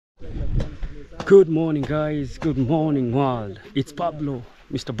Good morning, guys. Good morning, world. It's Pablo,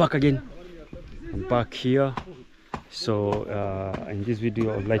 Mr. Back again. I'm back here. So in this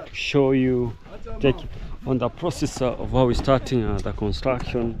video, I'd like to show you, take on the process of how we're starting the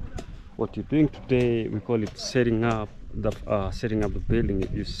construction. What you're doing today, we call it setting up the building.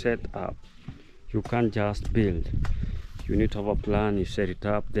 If you set up, you can't just build. You need to have a plan. You set it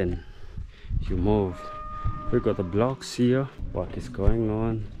up, then you move. We got the blocks here. Work is going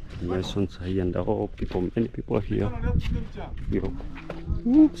on. The masons are here, and many people are here.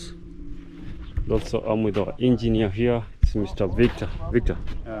 Oops. Also, I'm with our engineer here. It's Mr. Victor. Victor,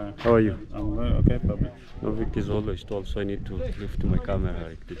 how are you? I'm okay, Pablo. No, Victor is always tall, so I need to lift my camera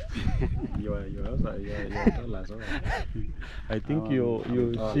like this. You're tall as well. I think you're 6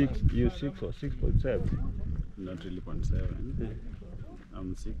 or 6.7. Not really 0.7. Yeah.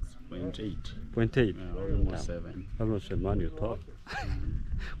 I'm 6.8. 0.8. Almost 7. Almost 7, man, you're tall.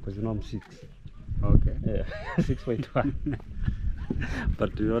 Because you know I'm 6. Okay. Yeah, 6.1.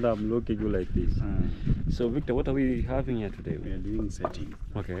 But you know I'm looking you like this. So Victor, what are we having here today? We are doing setting.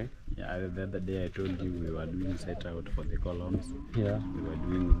 Okay. Yeah, the other day I told you we were doing set out for the columns. Yeah. We were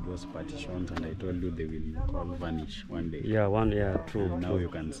doing those partitions, and I told you they will all vanish one day. Yeah, true. And now true. you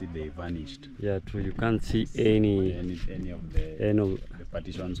can see they vanished. Yeah, true. You can't see any of the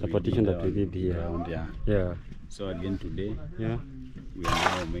partitions. The partition that we did here. Around, yeah. Yeah. So again today. Yeah. We are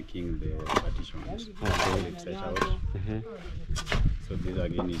now making the partitions. Okay. It's set out. So this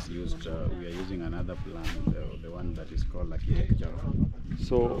again is used. We are using another plan, the one that is called architectural.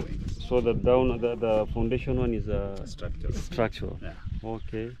 So the foundation one is structural. Structural. Yeah.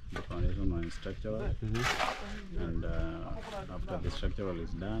 Okay. The foundation one is structural, and after the structural is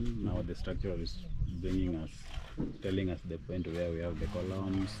done, now the structural is telling us the point where we have the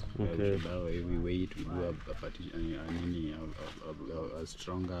columns, where we should have every weight, we do a partition, a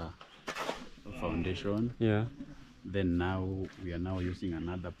stronger foundation. Yeah. Then now we are now using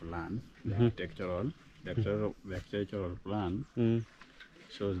another plan, the architectural. The architectural plan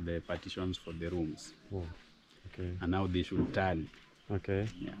shows the partitions for the rooms. Oh. Okay. And now they should tally. Okay.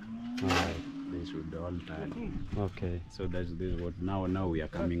 Yeah. Alright. They should all tally. Okay. So this what now we are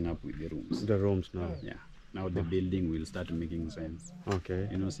coming up with the rooms. The rooms now. Yeah. Now the building will start making sense. Okay.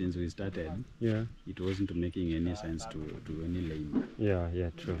 You know, since we started, Yeah. it wasn't making any sense to any layman. Yeah,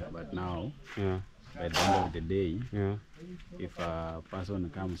 true. But now, Yeah. by the end of the day, Yeah. if a person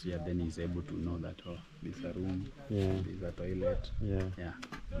comes here, then he's able to know that, oh, this is a room, Yeah. this is a toilet. Yeah. Yeah.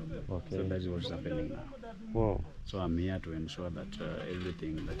 Okay. So that's what's happening now. Wow. So I'm here to ensure that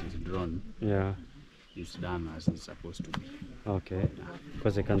everything that is drawn Yeah. is done as it's supposed to be. Okay.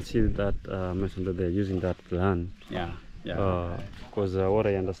 Because I can see that mentioned that they're using that plan. Yeah. Yeah. Because what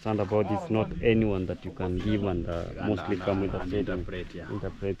I understand about it's not anyone that you can give and mostly come with a statement.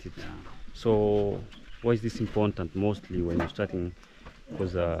 Interpret it. Yeah. So why is this important mostly when you're starting?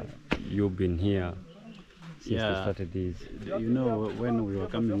 Because you've been here since they started this. You know, when we were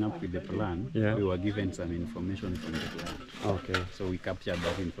coming up with the plan, we were given some information from the plan. Okay. So we captured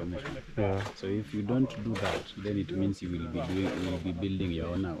that information. Yeah. So if you don't do that, then it means you will be building your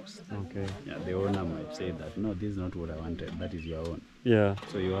own house. Okay. Yeah, the owner might say that no, this is not what I wanted. That is your own. Yeah.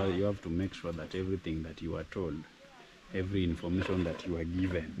 So you have to make sure that everything that you are told, every information that you are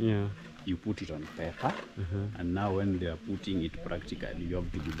given, you put it on paper. And now when they are putting it practically, you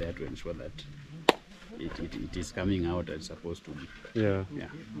have to be there to ensure that it is coming out as it's supposed to be. Yeah. Yeah.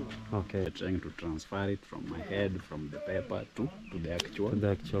 Okay. I'm trying to transfer it from my head, from the paper to the actual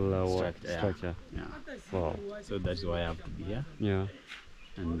structure. Yeah. Wow. So that's why I have to be here. Yeah.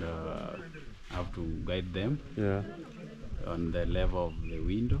 And I have to guide them. Yeah. On the level of the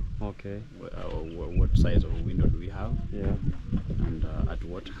window. Okay. What size of window do we have? Yeah. And at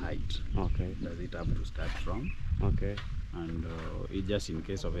what height? Okay. Does it have to start from? Okay. And it just in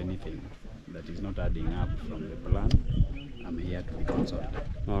case of anything that is not adding up from the plan, I'm here to be consulted.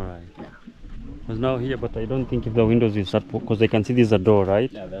 All right. Yeah. I was now here, but I don't think if the windows will start, because I can see there's a door,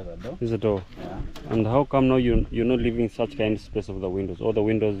 right? Yeah, there's a door. There's a door. Yeah. And how come now you're not leaving such kind of space of the windows? All the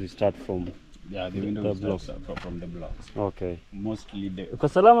windows will start from. Yeah, the windows start from the blocks. Okay. Mostly the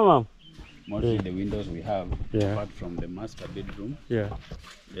windows we have, apart from the master bedroom. Yeah.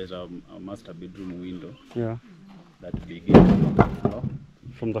 There's a master bedroom window. Yeah. That begins from the floor.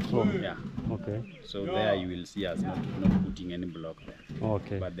 From the floor. Yeah. Okay. So there you will see us not putting any block there.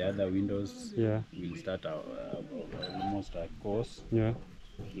 Okay. But the other windows will start almost a course. Yeah.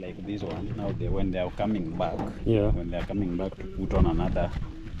 Like this one. Now when they are coming back. Yeah. When they are coming back to put on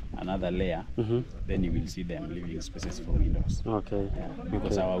another layer, then you will see them leaving spaces for windows. Okay. Yeah.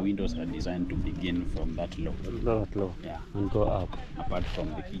 Because our windows are designed to begin from that low. That low. Yeah. And go up. Apart from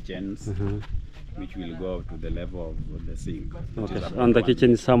the kitchens, which will go up to the level of the sink. which Okay. is about And the 1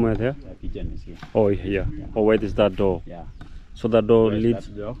 kitchen is somewhere there. The kitchen is here. Oh, here. Oh, where is that door? Yeah. So that door Where's leads.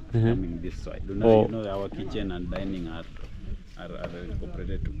 that door? Mhm. Coming this side. Oh. You know our kitchen and dining are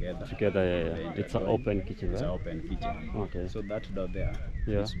operated together. Together, yeah, They yeah. It's an interjoin. open kitchen, It's an right? open kitchen. Okay. So that door there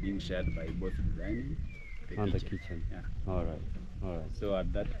Yeah. is being shared by both the dining And the kitchen. Yeah. All right. All right. So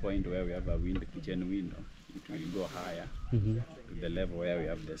at that point where we have a kitchen window, it will go higher Mm-hmm. to the level where we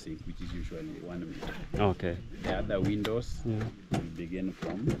have the sink, which is usually 1 meter. Okay. The other windows Yeah. will begin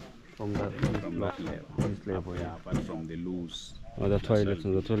from From that level. this level, yeah. Apart from the loose. Oh, the toilet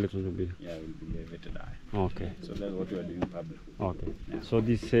will be. Yeah, will be elevated high. Okay. So that's what we are doing, Pablo. Okay. Yeah. So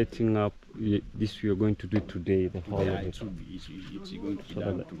this setting up, this we are going to do today, the whole Yeah, of it it. should be. It's going to be So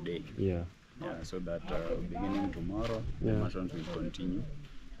done that- today. Yeah. Yeah, so that beginning tomorrow, Yeah. the masons will continue.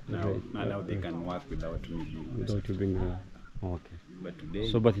 Now they can work without me being on Without site. you bring okay. But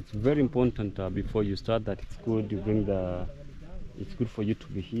today, So, but it's very important before you start that it's good you bring the. It's good for you to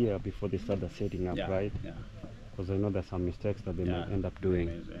be here before they start the setting up, yeah, right? Yeah. Because I know there's some mistakes that they Yeah. might end up doing.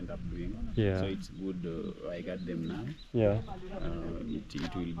 End up doing. Yeah. So it's good. I got them now. Yeah.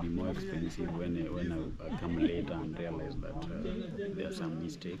 It will be more expensive when I come later and realize that there are some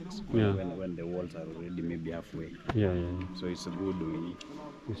mistakes. Yeah. When the walls are already maybe halfway. Yeah, yeah. So it's good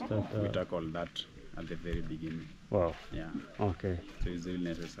You start. we tackle that at the very beginning. Wow. Yeah. Okay. So it's really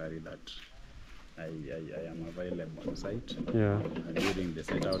necessary that I am available on site Yeah. during the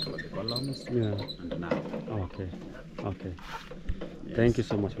set out for the columns Yeah. and now. Okay. Okay. Yes. Thank you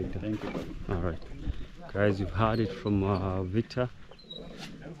so much, Victor. Thank you. All right, guys, you've heard it from Victor.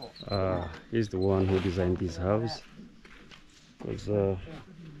 He's the one who designed this house.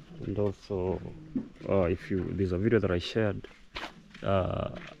 And also, if you there's a video that I shared,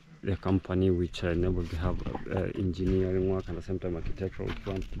 the company which enabled to have engineering work and at the same time architectural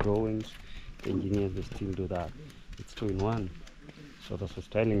drawings. The engineers they still do that. It's 2-in-1. So that's what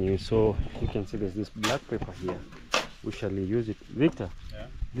I'm telling you. So you can see there's this black paper here. We shall use it, Victor. Yeah.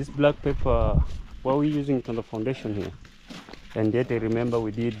 This black paper, why are we using it on the foundation here? And yet I remember we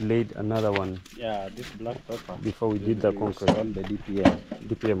did laid another one Yeah, this black pepper. before we did the It's concrete. called the DPM.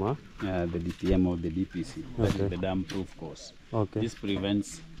 DPM, huh? The DPM or the DPC. That Okay. is the dam proof course. Okay. This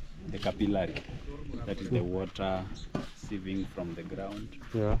prevents the capillary, that is the water sieving from the ground,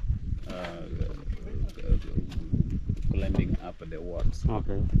 Yeah. climbing up the walls.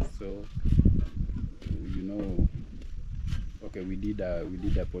 Okay. So, you know, okay, we did a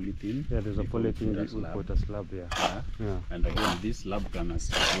polythene. Yeah, there's a before we polythene put a that we slab. put a slab here. Yeah. Yeah. And again, this slab can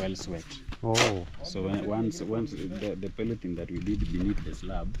as well sweat. Oh. So once the polythene that we did beneath the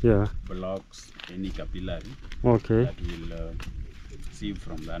slab Yeah. blocks any capillary Okay. that will sieve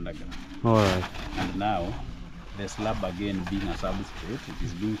from the underground. All right. And now the slab again being a substrate, it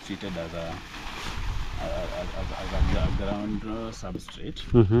is being treated as a ground substrate.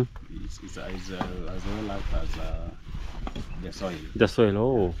 Mm-hmm. It's as well as the soil. The soil.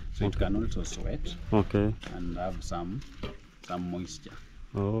 Oh. So it can also sweat Okay. and have some moisture.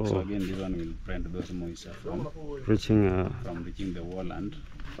 Oh. So again, this one will prevent those moisture from Reaching. reaching the wall and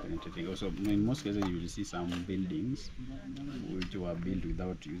penetrating. Also, in most cases, you will see some buildings which were built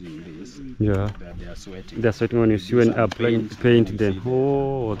without using this. Yeah. That they are sweating. That's what when you see when applying paint. Then.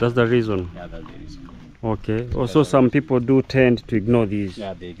 Oh, that's the reason. Yeah, that's the reason. Okay. Also, some people do tend to ignore these.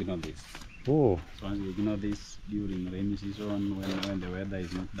 Yeah, they ignore this. Oh. So once you ignore this during rainy season, when the weather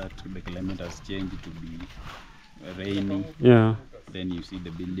is not that, the climate has changed to be rainy, Yeah. then you see the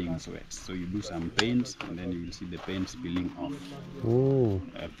building sweat. So you do some paints, and then you will see the paint spilling off. Oh.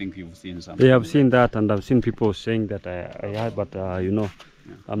 I think you've seen some. Yeah, I've seen that, and I've seen people saying that I had, but you know,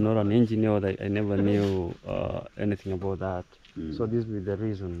 I'm not an engineer. I never knew anything about that. So this will be the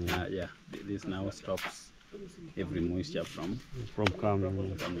reason Yeah, this now stops every moisture from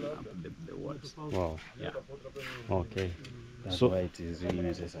coming. coming up the walls. Wow. Yeah, Okay. that's So- why it is really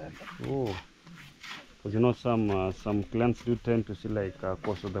necessary. Oh. Because you know some clients do tend to see like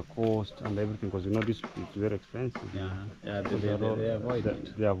cost of the cost and everything, because you know this is very expensive. Yeah, So they avoid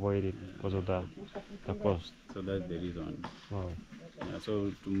it. They avoid it because of the cost. So that's the reason. Wow. Yeah,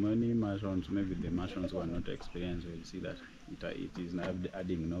 so to many masons, maybe the masons who are not experienced will see that it is not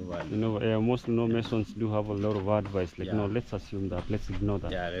adding no value. You know, most no masons do have a lot of advice. Like, Yeah. no, let's assume that. Let's ignore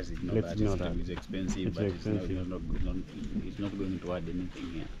that. Yeah, let's ignore Let's that. ignore It's, that. it's expensive, It's but expensive. it's not going to add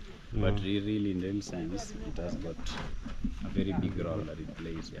anything here. But really, in real sense, it has got a very big role that it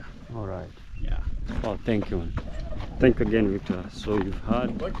plays. Yeah, All right. yeah. Oh, thank you. Thank you again, Victor. So you've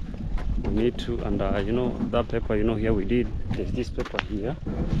heard we need to, and you know that paper. You know here we did. There's this paper here.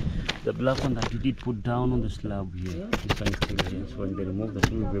 the black one that you did put down on the slab here. This one is still here. So when they remove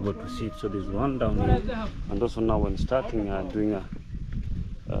that, you'll be able to see it. So there's one down here, and also now when starting doing a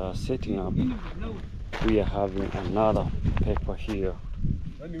setting up, we are having another paper here,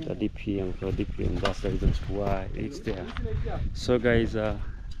 the DPM. So DPM, that's the reason why it's there. So guys,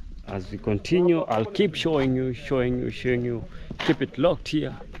 as we continue, I'll keep showing you. Keep it locked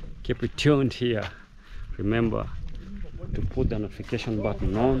here, keep it tuned here. Remember to put the notification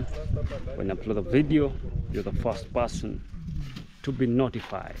button on. When I upload a video, you're the first person to be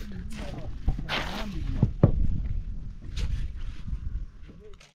notified.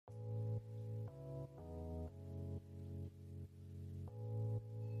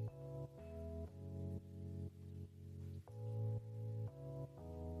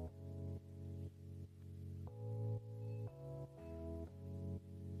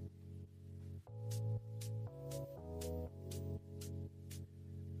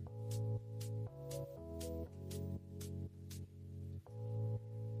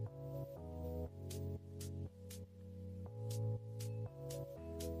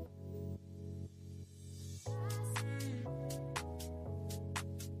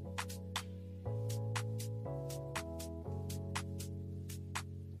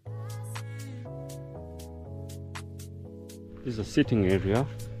 This is a sitting area.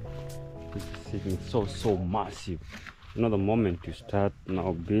 This is sitting so massive. You know, the moment you start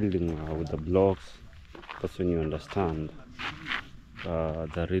now building with the blocks, that's when you understand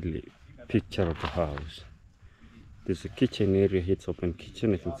the really picture of the house. There's a kitchen area here. It's open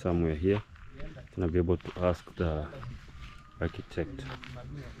kitchen. I think somewhere here. Then I'll be able to ask the architect,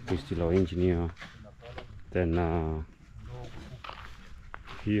 who's still our engineer. Then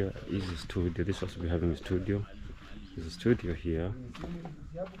here is a studio. This was be having a studio. There's a studio here,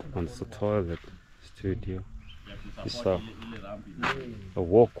 and it's a toilet studio. It's a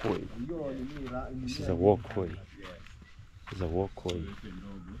walkway. This is a walkway. It's a walkway.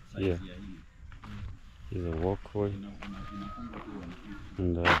 Yeah, it's a walkway.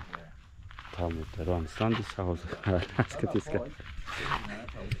 And I don't understand this house. Ask this guy.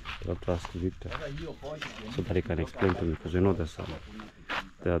 Don't ask Victor, so that he can explain to me, because you know there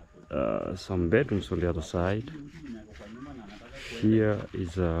are some bedrooms on the other side. Here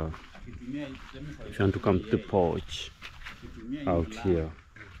is a, if you want to come to the porch, out here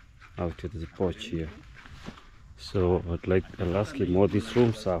there's a porch here. So I'll ask him what these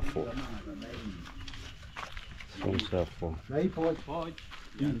rooms are for. So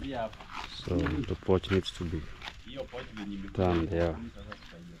the porch needs to be done there.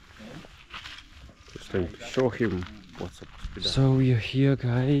 Just trying to show him what's supposed to be done. So we are here,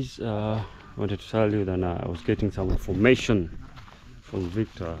 guys. I wanted to tell you that I was getting some information from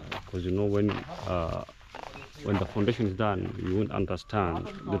Victor, because you know, when the foundation is done, you won't understand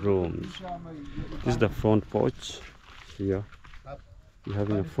the rooms. This is the front porch here. We're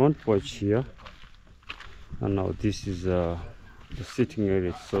having a front porch here, and now this is the sitting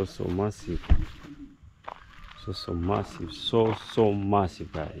area. It's so massive, so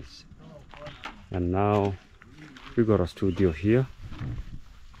massive, guys. And now we got a studio here.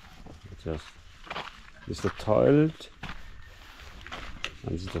 This is the toilet,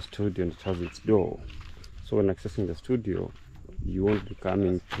 and this is the studio, and it has its door. So when accessing the studio, you won't be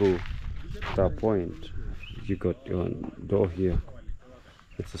coming through that point. You got your door here.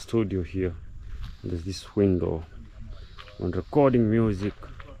 It's a studio here. And there's this window. When recording music,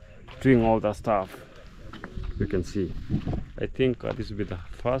 doing all that stuff, you can see. I think this will be the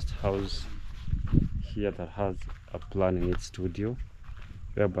first house here that has a plan in its studio,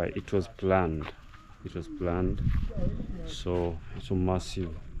 whereby it was planned. So it's so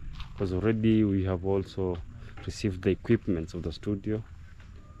massive, because already we have also received the equipments of the studio.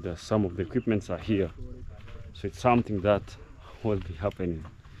 Some of the equipments are here, so it's something that will be happening.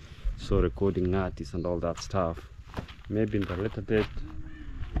 So recording artists and all that stuff, maybe in the later date,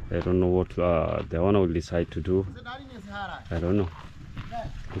 I don't know what the owner will decide to do. I don't know.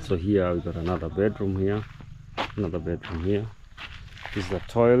 So here we got another bedroom here. This is the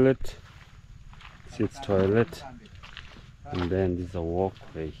toilet. See, it's toilet, and then there's a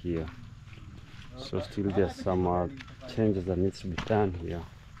walkway here. So still there's some changes that needs to be done here.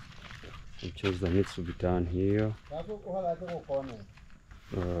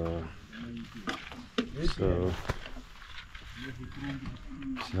 So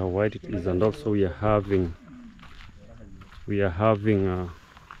see how wide it is, and also we are having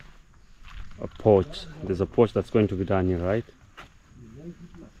a porch. There's a porch that's going to be done here, right?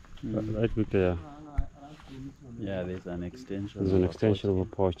 Right with the Yeah, there's an extension. There's an extension of a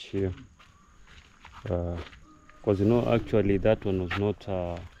porch here. Because you know, actually that one was not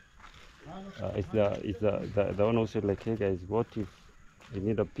the one who said like, hey guys, what if we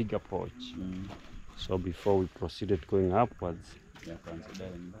need a bigger porch? So before we proceeded going upwards, Yeah,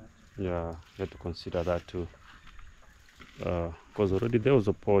 considering that. yeah, we had to consider that too. Because already there was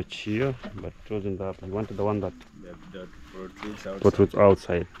a porch here, but it wasn't that. We wanted the one that That protrudes outside. protrudes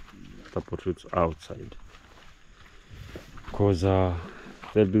outside. That protrudes outside. Because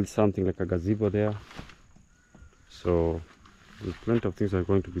they built something like a gazebo there. So there's plenty of things that are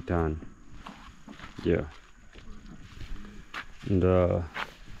going to be done. Yeah. And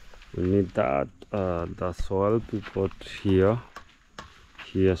we need that the soil we put here.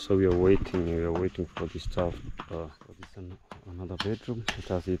 So we are waiting for this stuff. This is another bedroom. It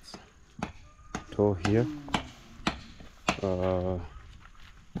has its door here.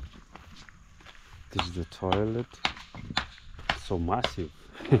 This is the toilet. It's so massive.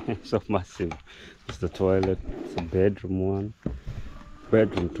 So massive. This is the toilet. It's a bedroom one.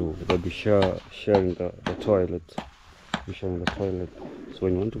 Bedroom two. They'll be sharing the toilet. We're sharing the toilet. So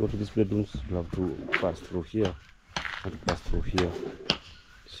when you want to go to these bedrooms, you have to pass through here.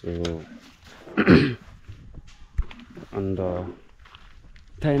 So and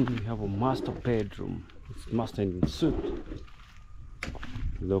then we have a master bedroom. It's master in suite.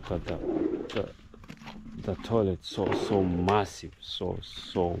 Look at the toilet, so massive, so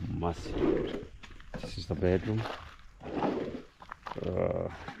massive. This is the bedroom.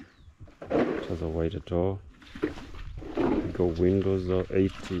 It has a wider door. Bigger windows are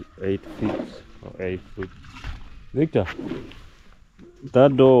 8 feet or 8 foot. Victor,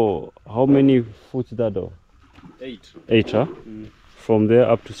 that door, how many foot is that door? 8. 8, huh? From there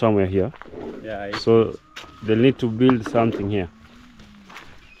up to somewhere here. Yeah. 8. So they'll need to build something here.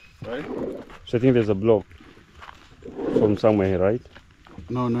 Right? So I think there's a block from somewhere here, right?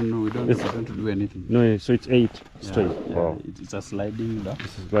 No. We don't do anything. No, so it's 8 straight. Yeah, Wow. It's a sliding door.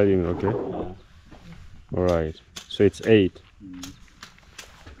 This is sliding, okay. Yeah. All right. So it's 8.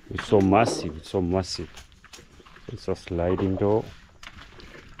 It's so massive. It's a sliding door.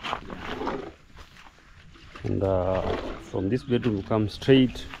 And from this bedroom you come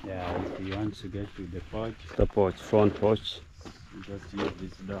straight. Yeah, if you want to get to the porch, Front porch. you just use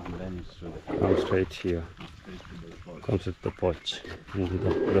this door and then it's straight. Come straight here. Straight to the porch. Comes to the porch. And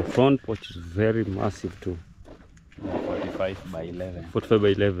the front porch is very massive too. Yeah, 45 by 11. 45 by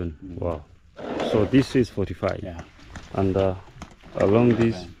 11. Wow. So this is 45. Yeah. And along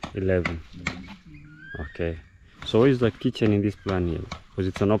this 11. Okay. So where is the kitchen in this plan here? Because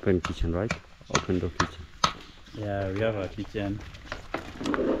it's an open kitchen, right? Open door kitchen. Yeah, we have a kitchen.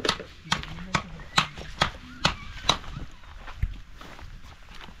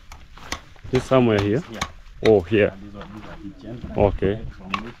 This somewhere here? Yeah. Oh, here. This is a kitchen. Okay. Right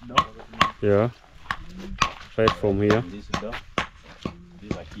from this door. Yeah. Right from here. This door.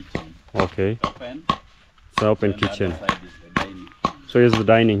 This is a kitchen. Okay. Open. It's an open Then the kitchen. other side is the dining. So here's the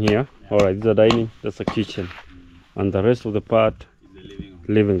dining here. All right, this is the dining. That's the kitchen. And the rest of the part, Is the living room.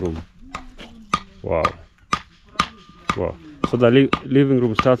 living room. Wow. Wow. So the living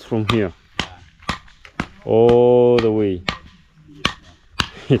room starts from here all the way.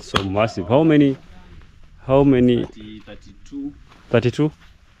 It's so massive. How many? 32 32?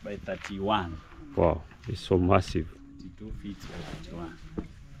 by 31. Wow. It's so massive. 32 feet by 31.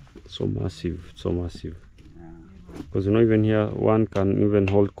 So massive. Yeah. Because you know, even here, one can even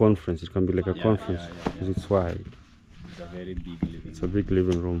hold conference. It can be like a conference because it's wide. It's a very big living It's a big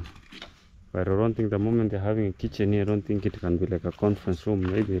living room. But I don't think the moment they're having a kitchen here, I don't think it can be like a conference room.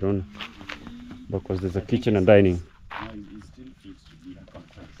 Maybe I don't know. Because there's a kitchen and dining. No, it still fits to be a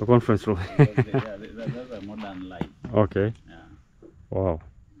conference. A conference room. That's a modern life. Okay. Yeah. Wow.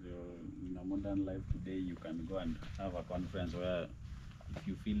 So in a modern life today, you can go and have a conference where if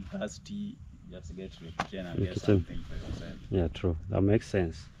you feel thirsty, just get to the kitchen and get something for yourself. Yeah, true. That makes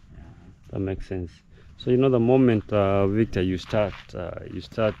sense. Yeah. That makes sense. So you know, the moment Victor, you start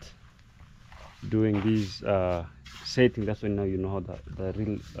doing these setting, that's when now you know how the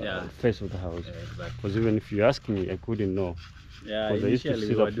real face of the house. Yeah, exactly. Because even if you ask me, I couldn't know. Yeah, 'Cause I used to initially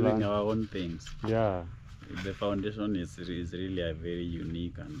see we the were doing plan. our own things. Yeah. The foundation is really a very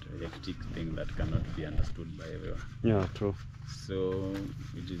unique and hectic thing that cannot be understood by everyone. Yeah, true. So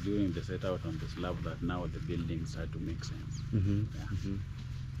it is during the set out on the slab that now the buildings start to make sense. Mm-hmm. Yeah. Mm-hmm.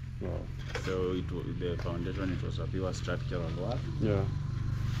 Wow. So the foundation, it was a pure structural work Yeah.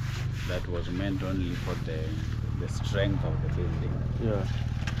 that was meant only for the strength of the building. Yeah.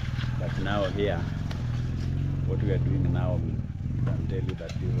 But now here, what we are doing now, I can tell you that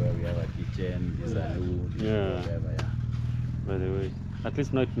this is where we have a kitchen, this is a room, whatever. Yeah. By the way, at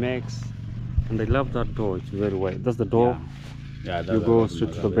least now it makes, and I love that door. It's very wide. That's the door. Yeah, You go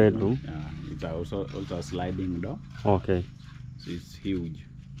straight to the bedroom. Yeah. it's also a sliding door, Okay. so it's huge.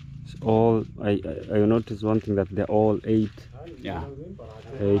 It's all I noticed one thing that they're all eight. Yeah,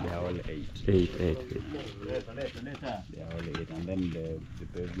 Eight. they are all 8. Eight. They are all 8, and then the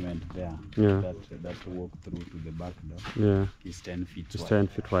pavement there, Yeah. that walk through to the back door Yeah. is 10 feet It's wide. 10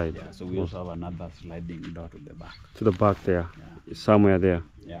 feet wide. Yeah, so we also have another sliding door to the back. To the back there. Yeah. Somewhere there.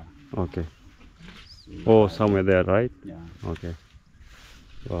 Yeah. Okay. So, Oh, somewhere there, right? yeah. Okay.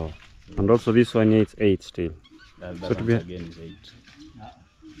 Wow. And also this one needs 8 still. That So to one be- again is 8.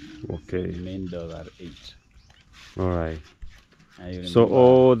 The Okay. main doors are 8. All right. I So remember-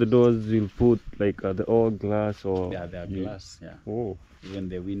 all the doors will put like the all glass or Yeah, they are glass. Yeah. Oh. Even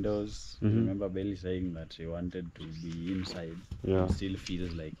the windows. Mhm. Remember Bailey saying that he wanted to be inside. Yeah. It still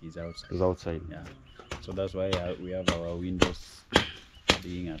feels like he's outside. It's outside. Yeah. So that's why we have our windows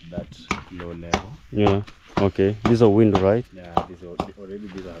being at that low level. Yeah. Okay. This is a window, right? Yeah. These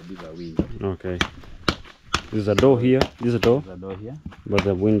are windows. Okay. There's a door here. This is a door, There's a door here. but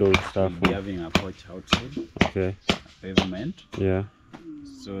the window is stuff. We'll be having a porch outside, Okay. pavement. Yeah.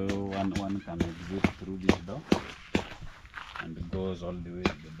 So one can exit through this door and goes all the way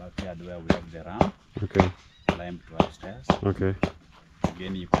to the backyard where we have the ramp, Okay. climb to upstairs. Okay.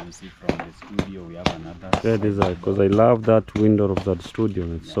 Again, you can see from the studio we have another. Yeah, this is side because door. I love that window of that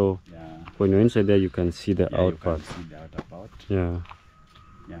studio. It's so Yeah, when you're inside there, you can see the yeah, you out can part. see the outer part. Yeah.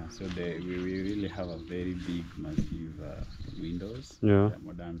 Yeah, so we really have a very big, massive windows. Yeah. The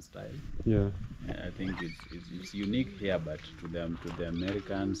modern style. Yeah. I think it's unique here, but to the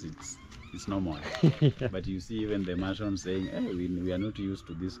Americans, it's normal. But you see, even the Martian saying, "Hey, we are not used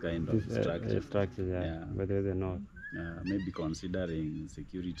to this kind of This structure." structure, yeah. Yeah. But they're not. Maybe considering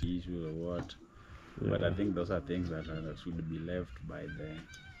security issues or what. But I think those are things that should be left by the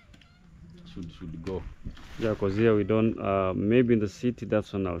should go. Yeah, because here we don't. Maybe in the city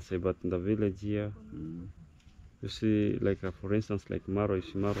that's one I'll say, but in the village here, Mm. you see, like for instance, like Maro. You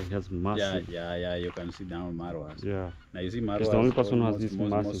see, Maro has massive. Yeah. You can see down Marwas. Yeah. Now you see Marwas. It's the only person who has this most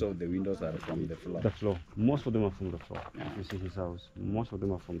massive- of the windows are from the floor. The floor. Most of them are from the floor. Yeah. You see his house. Most of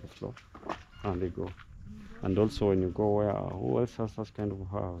them are from the floor, and they go. And also, when you go where, who else has such kind of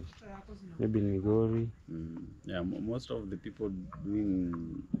house? Maybe Migori. Yeah, most of the people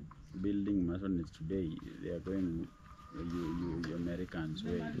doing building masonry today, they are going you Americans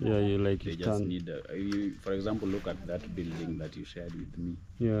way. Yeah, you like They you just stand. need for example, look at that building that you shared with me.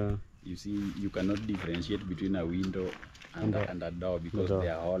 Yeah. You see, you cannot differentiate between a window and a door because door. they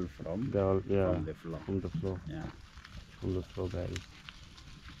are all from They're all from the floor. from the floor. Yeah. From the floor, guys.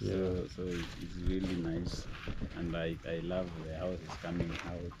 Yeah. So it's really nice, and I love the house is coming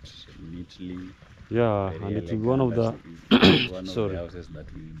out neatly. Yeah, very and it's elegant. one of the It's one of Sorry. the houses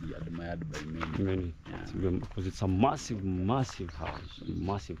that will be admired by many. many. Yeah. Because it's a massive house.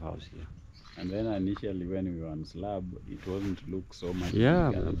 Massive house here. And then initially when we were on slab, it wasn't look so much. Yeah,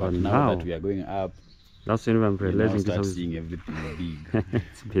 bigger. but now now- that we are going up, That's when I'm we now realizing this start house seeing everything big.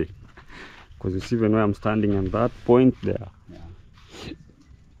 it's big. Because you see, when I'm standing on that point there, Yeah.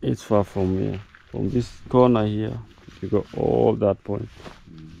 it's far from here. From this corner here, you go all that point.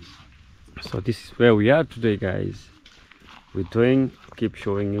 So this is where we are today, guys. We're doing, keep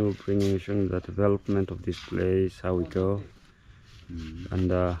showing you, showing the development of this place, how we go.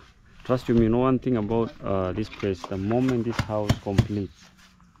 And trust you know one thing about this place, the moment this house completes,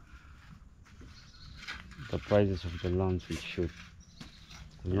 the prices of the lands will shoot.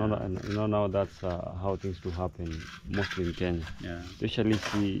 You know now that's how things do happen mostly in Kenya. Yeah. Especially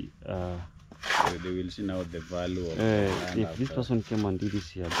see So they will see now the value of the land if this after- person came and did this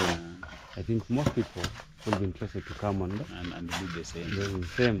here, then I think most people will be interested to come and and do the same. do the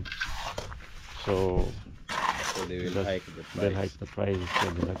same. So So they will That's- hike the price. they'll hike the prices. Yeah,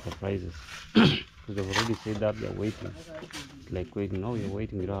 they hike the prices. Because they've already said that they're waiting. Like waiting. No, you're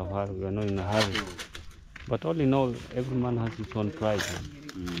waiting. We don't have hurry. We're not in a hurry. But all in all, every man has his own price.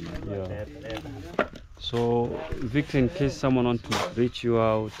 Yeah. So Victor, in case someone wants to reach you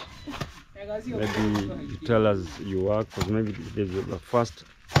out, maybe you tell us you work, because maybe there's the first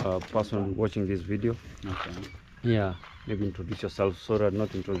person watching this video. Okay. Yeah. Maybe introduce yourself. Sorry, I'd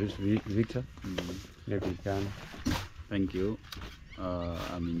not introduce Victor. Maybe you can. Thank you.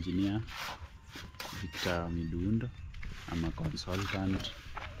 I'm engineer Victor Midundo. I'm a consultant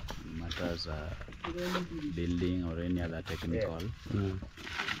in matters building or any other technical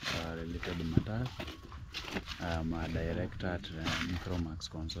related matters. I'm a director at Micromax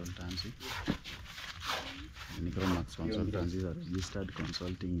Consultancy. Micromax Consultancy is a registered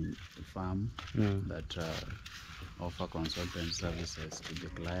consulting firm that offer consultant services to the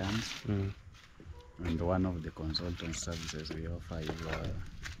clients. And one of the consultant services we offer is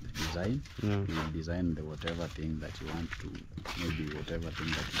design. Yeah. We design the whatever thing that you want to, maybe whatever thing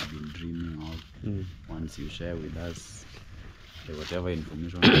that you've been dreaming of. Once you share with us the whatever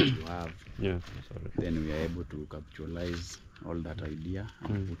information that you have, Yeah. then we are able to capitalize all that idea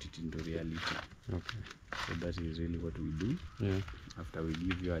and put it into reality. Okay. So that is really what we do. Yeah. After we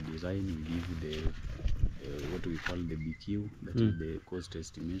give you a design, we give you the what we call the BQ, that is the cost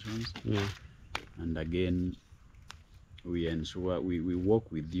estimations. Yeah. And again, we ensure we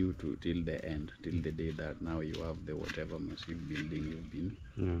work with you till the end, till the day that now you have the whatever massive building you've been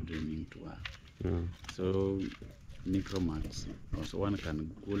dreaming to have. Yeah. So Micromax, also one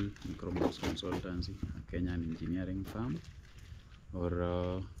can Google Micromax Consultancy, a Kenyan engineering firm,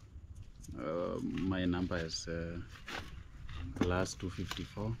 or my number is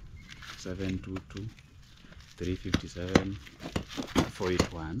 +254 722 357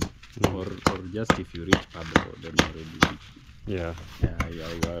 481. Or just if you reach Pablo, then you already reach me. Yeah.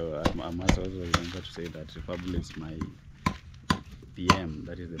 I must also remember to say that Pablo is my PM,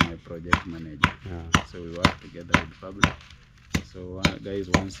 that is my project manager. Yeah. So we work together with Pablo. So guys,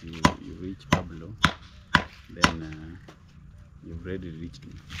 once you reach Pablo, then you've already reached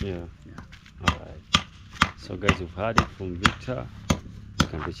me. Yeah. Yeah. Alright. So guys, you've heard it from Victor. You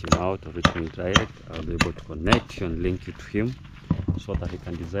can reach him out or reach me direct. I'll be able to connect you and link you to him, so that he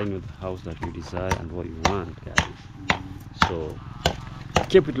can design you the house that you desire and what you want, guys. So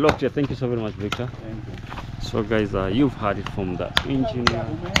keep it locked here. Thank you so very much, Victor. Thank you. So guys, you've heard it from the engineer,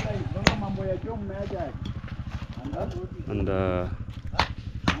 and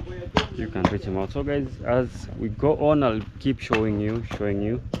you can reach him out. So guys, as we go on, I'll keep showing you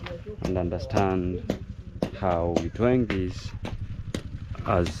and understand how we're doing this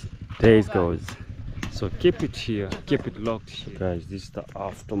as days goes. So keep it here, keep it locked here. Guys, this is the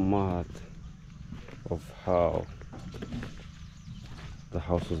aftermath of how the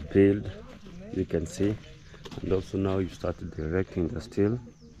house was built, you can see. And also now you started erecting the steel.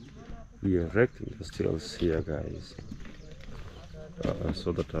 We are erecting the steels here, guys,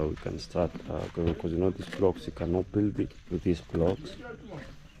 so that we can start going, because you know these blocks, you cannot build it with these blocks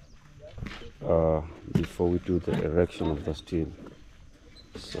before we do the erection of the steel.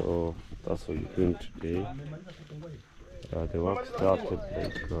 So that's what we're doing today. The work started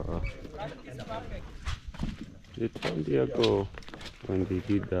like 1 year ago when they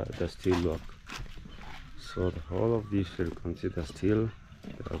did the steel work. So the whole of this, you can see the steel.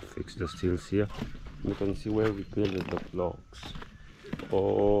 I'll fix the steels here. You can see where we build the blocks.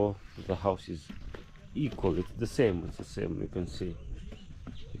 All the house is equal. It's the same. It's the same. You can see.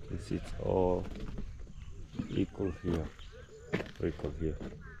 It's all equal here. Equal here.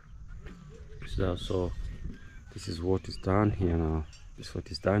 So this is what is done here now. This is what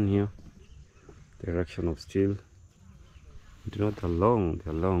is done here. The erection of steel. They're not long.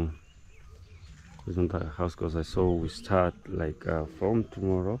 They're long. Because when the house goes, I saw we start like from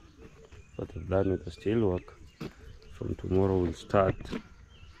tomorrow. But I've done with the steel work. From tomorrow we'll start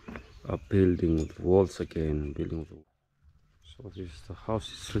building with walls again. So this the house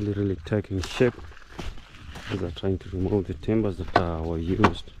is really taking shape. They're trying to remove the timbers that were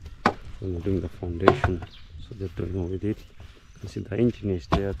used when we're doing the foundation. So they're doing with it. You can see the engine is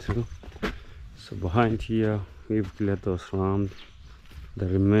there too. So behind here we've cleared those ramps, the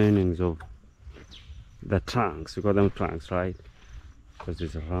remainings of the trunks. We call them trunks, right? Because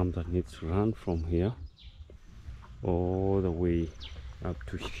there's a ramp that needs to run from here all the way up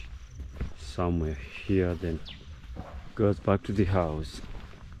to somewhere here, then goes back to the house.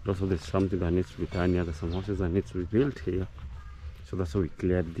 Also there's something that needs to be done here. There's some houses that need to be built here, so that's why we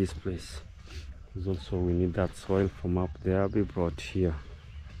cleared this place. There's also we need that soil from up there be brought here.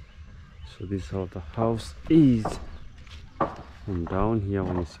 So this is how the house is from down here.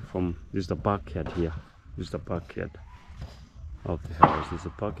 When you see from this is the backyard here. This is the backyard of the house. This is the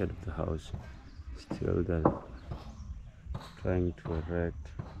backyard of the house. Still there, trying to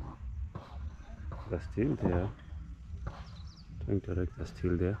erect the steel there. Trying to erect the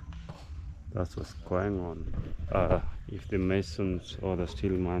steel there. That's what's going on. If the masons or the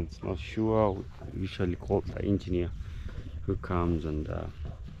steel man's not sure, we usually call the engineer who comes and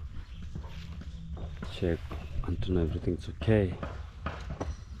check until everything's okay.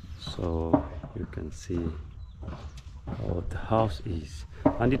 So you can see how the house is,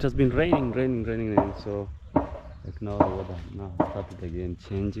 and it has been raining. So like now the weather now started again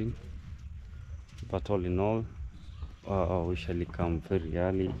changing, but all in all we shall come very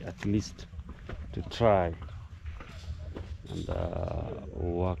early, at least to try and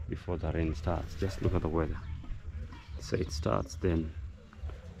work before the rain starts. Just look at the weather. So it starts, then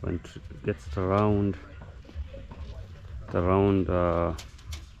when it gets around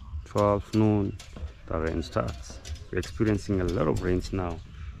 12 noon, the rain starts. We're experiencing a lot of rains now.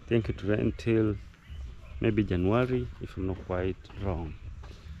 I think it rain till maybe January, if I'm not quite wrong.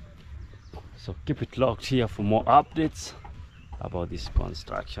 So keep it locked here for more updates about this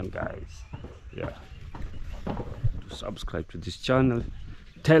construction, guys. Yeah, to subscribe to this channel,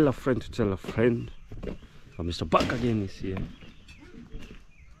 tell a friend to tell a friend. So Mr. Buck again is here.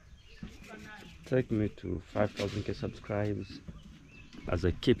 Take me to 5,000k subscribers as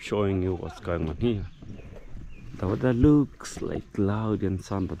I keep showing you what's going on here. The weather looks like cloudy and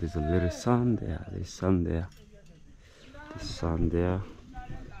sun, but there's a little sun there. There's sun there. There's sun there.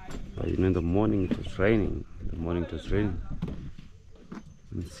 But you know, in the morning it was raining. In the morning it was raining.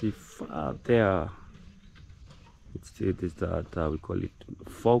 You can see far there. It is that we call it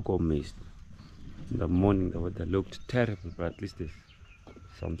fog or mist. In the morning the weather looked terrible, but at least there's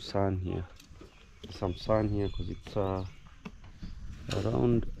some sun here. There's some sun here because it's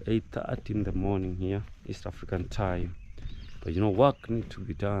around 8:30 in the morning here, East African time. But you know, work needs to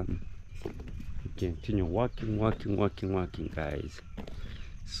be done. We continue working, guys.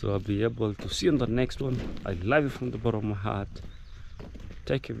 So I'll be able to see you on the next one. I love you from the bottom of my heart.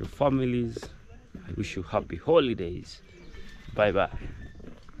 Take care of your families. I wish you happy holidays. Bye bye.